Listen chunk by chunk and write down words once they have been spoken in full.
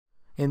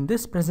In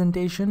this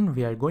presentation,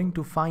 we are going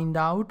to find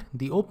out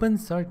the open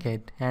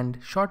circuit and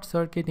short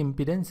circuit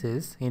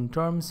impedances in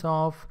terms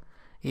of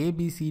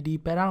ABCD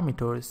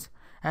parameters.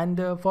 And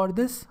for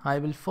this, I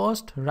will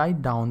first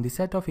write down the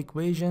set of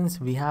equations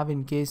we have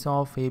in case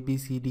of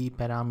ABCD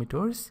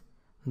parameters.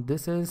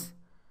 This is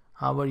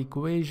our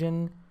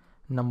equation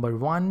number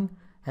 1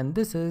 and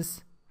this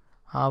is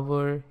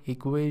our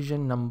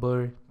equation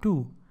number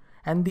 2.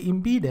 And the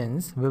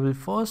impedance we will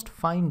first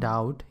find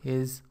out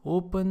is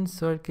open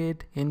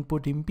circuit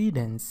input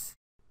impedance.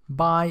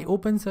 By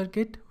open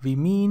circuit, we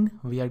mean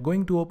we are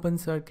going to open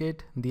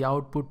circuit the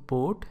output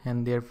port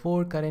and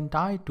therefore current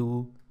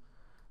I2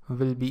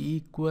 will be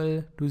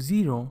equal to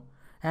 0.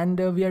 And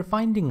we are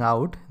finding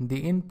out the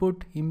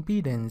input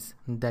impedance,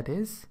 that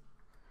is,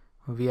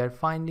 we are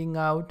finding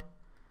out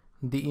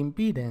the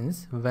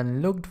impedance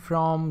when looked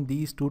from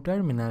these two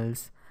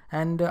terminals.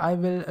 And I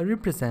will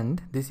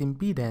represent this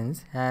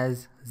impedance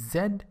as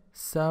Z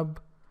sub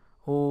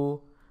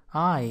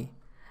OI,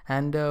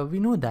 and we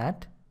know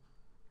that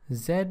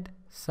Z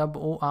sub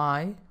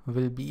OI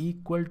will be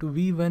equal to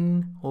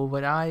V1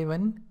 over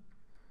I1,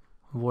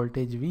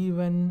 voltage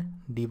V1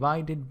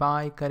 divided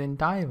by current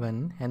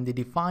I1, and the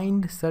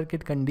defined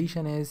circuit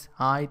condition is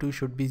I2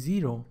 should be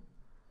 0,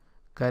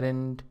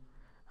 current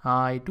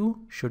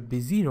I2 should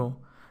be 0.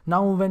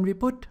 Now when we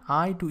put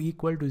I2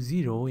 equal to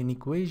 0 in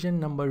equation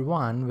number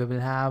 1, we will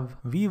have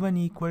V1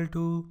 equal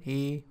to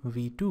A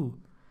V2.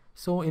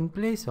 So in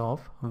place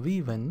of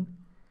V1,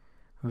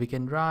 we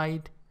can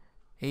write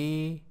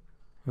A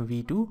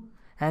V2,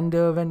 and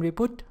when we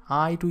put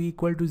I2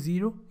 equal to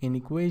 0 in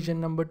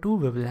equation number 2,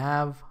 we will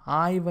have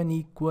I1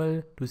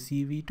 equal to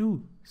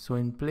CV2. So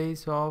in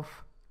place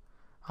of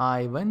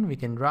I1, we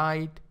can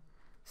write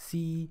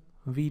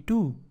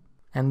CV2,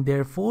 and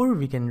therefore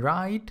we can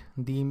write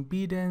the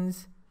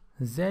impedance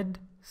Z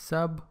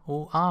sub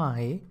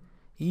OI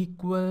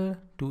equal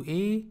to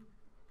A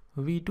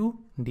V2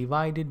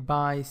 divided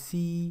by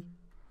C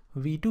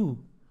V2.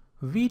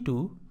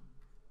 V2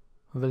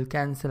 will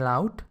cancel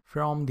out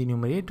from the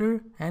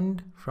numerator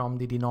and from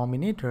the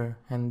denominator,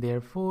 and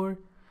therefore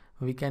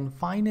we can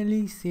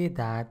finally say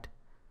that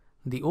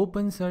the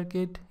open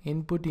circuit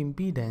input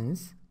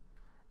impedance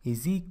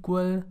is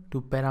equal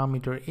to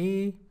parameter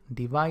A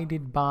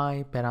divided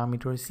by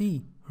parameter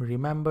C.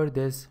 Remember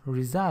this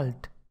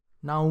result.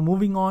 Now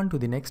moving on to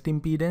the next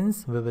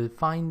impedance, we will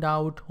find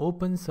out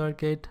open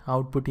circuit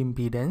output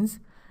impedance,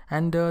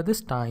 and this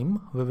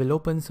time we will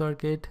open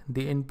circuit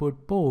the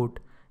input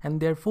port,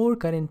 and therefore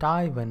current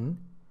I1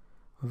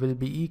 will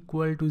be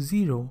equal to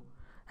 0,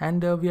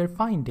 and we are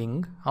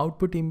finding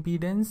output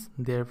impedance,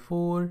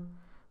 therefore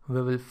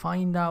we will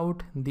find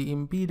out the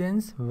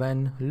impedance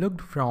when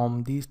looked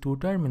from these two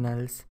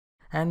terminals,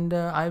 and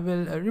I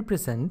will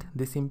represent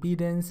this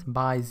impedance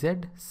by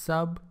Z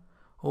sub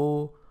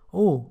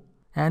OO.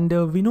 And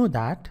we know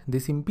that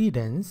this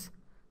impedance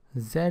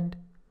Z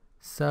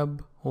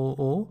sub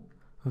OO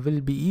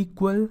will be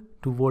equal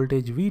to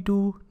voltage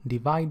V2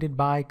 divided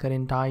by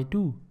current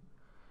I2,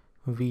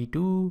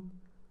 V2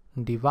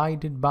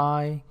 divided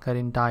by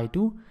current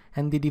I2,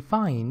 and the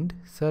defined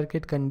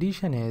circuit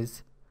condition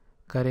is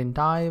current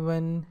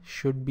I1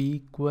 should be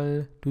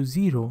equal to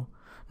 0.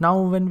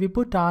 Now when we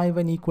put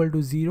I1 equal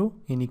to 0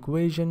 in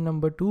equation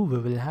number 2, we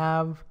will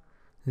have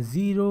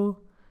 0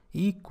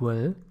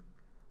 equal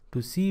to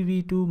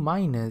CV2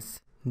 minus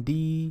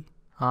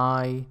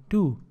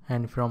DI2,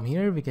 and from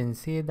here we can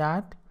say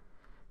that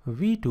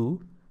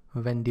V2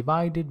 when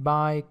divided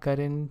by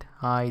current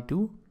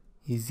I2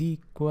 is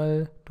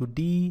equal to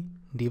D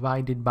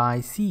divided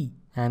by C,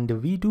 and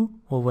V2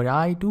 over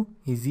I2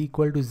 is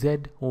equal to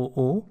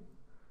ZOO.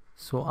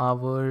 So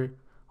our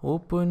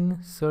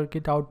open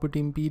circuit output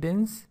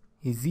impedance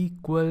is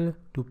equal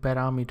to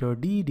parameter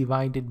D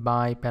divided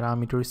by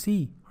parameter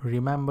C.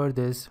 Remember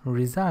this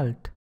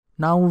result.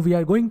 Now we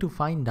are going to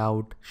find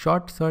out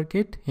short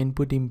circuit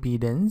input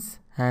impedance,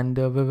 and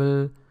we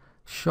will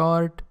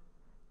short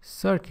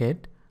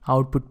circuit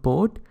output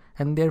port,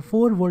 and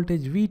therefore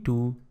voltage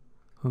V2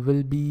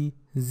 will be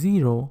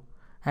 0,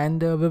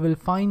 and we will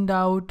find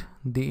out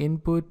the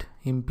input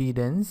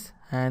impedance,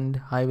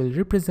 and I will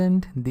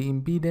represent the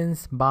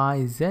impedance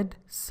by Z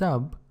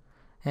sub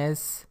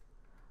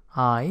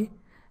SI,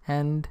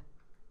 and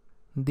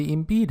the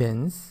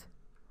impedance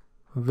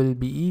will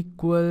be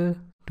equal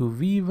to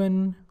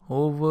V1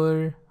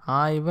 over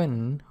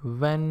I1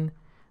 when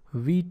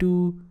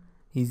V2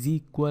 is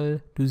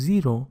equal to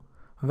 0.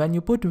 When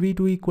you put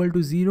V2 equal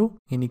to 0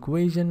 in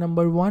equation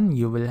number 1,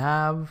 you will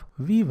have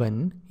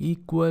V1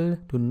 equal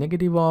to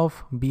negative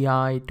of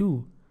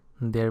BI2.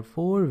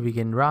 Therefore, we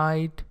can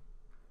write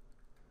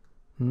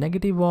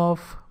negative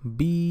of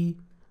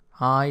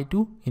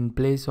BI2 in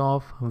place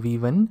of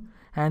V1.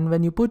 And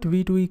when you put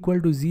V2 equal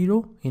to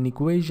 0 in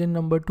equation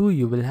number 2,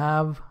 you will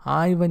have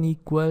I1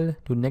 equal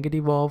to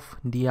negative of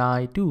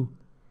DI2.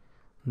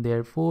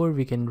 Therefore,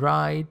 we can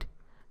write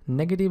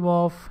negative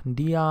of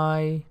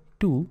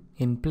DI2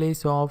 in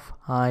place of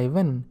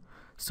I1.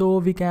 So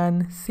we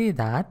can say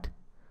that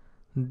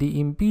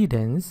the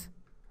impedance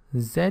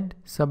Z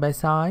sub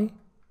SI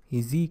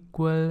is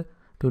equal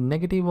to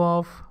negative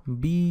of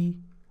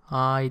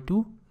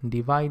bi2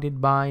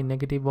 divided by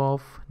negative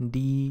of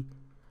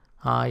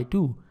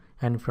di2.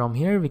 And from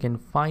here we can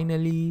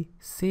finally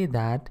say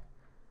that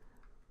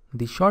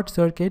the short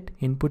circuit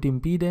input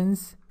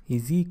impedance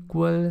is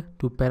equal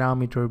to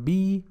parameter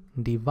B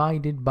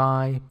divided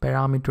by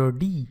parameter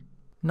D.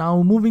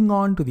 Now moving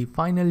on to the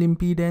final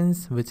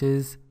impedance, which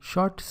is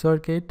short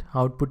circuit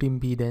output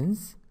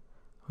impedance.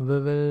 We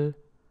will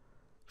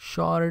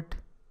short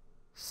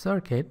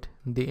circuit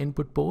the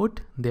input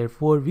port,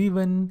 therefore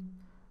V1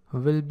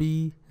 will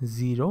be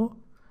 0,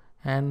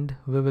 and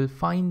we will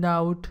find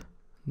out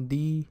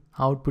the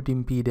output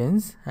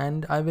impedance,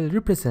 and I will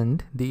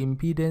represent the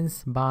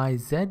impedance by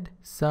Z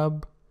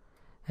sub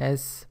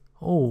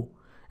SO,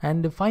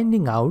 and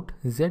finding out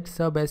Z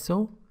sub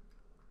SO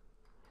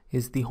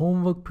is the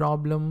homework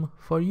problem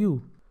for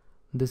you.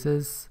 This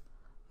is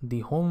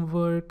the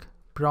homework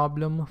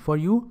problem for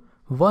you.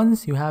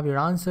 Once you have your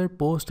answer,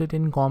 post it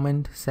in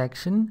comment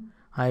section.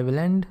 I will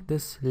end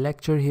this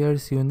lecture here.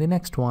 See you in the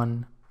next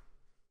one.